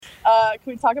can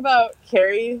we talk about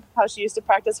Carrie, how she used to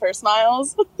practice her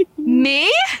smiles?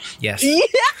 Me? Yes.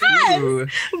 Yes! Ooh. When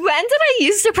did I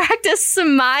used to practice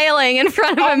smiling in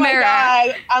front of a mirror? Oh my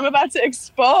God, I'm about to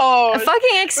expose.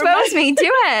 Fucking expose me,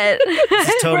 do it. This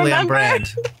is totally on Remember-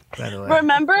 brand, by the way.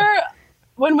 Remember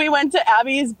when we went to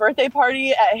Abby's birthday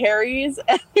party at Harry's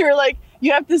and you were like,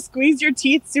 you have to squeeze your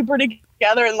teeth super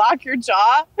together and lock your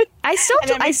jaw? I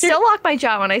still lock my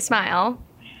jaw when I smile.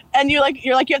 And you're like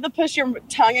you have to push your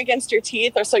tongue against your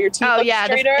teeth or so your teeth look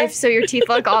straighter. So your teeth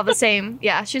look all the same.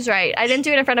 Yeah, she's right. I didn't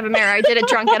do it in front of a mirror. I did it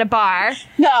drunk at a bar.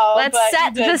 No, Let's but set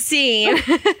you did. the scene.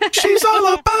 She's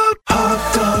all about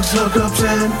hot dogs, hookups,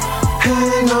 and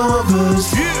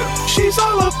hangovers. Yeah. She's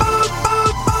all about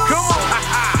Come on.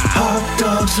 hot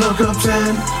dogs, hookups,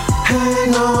 and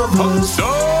hangovers.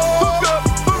 Hook up,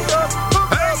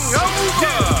 hangover.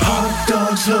 Hot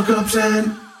dogs, hookups,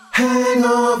 and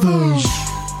hangovers.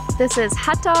 This is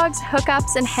Hot Dogs,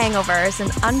 Hookups, and Hangovers, an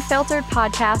unfiltered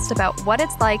podcast about what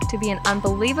it's like to be an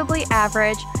unbelievably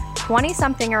average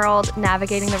 20-something-year-old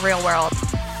navigating the real world.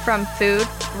 From food,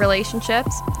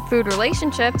 relationships,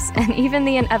 and even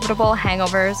the inevitable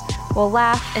hangovers, we'll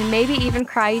laugh and maybe even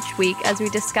cry each week as we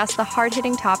discuss the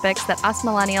hard-hitting topics that us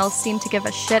millennials seem to give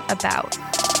a shit about.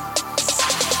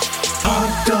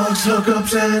 Hot dogs,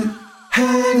 hookups, and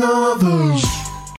hangovers.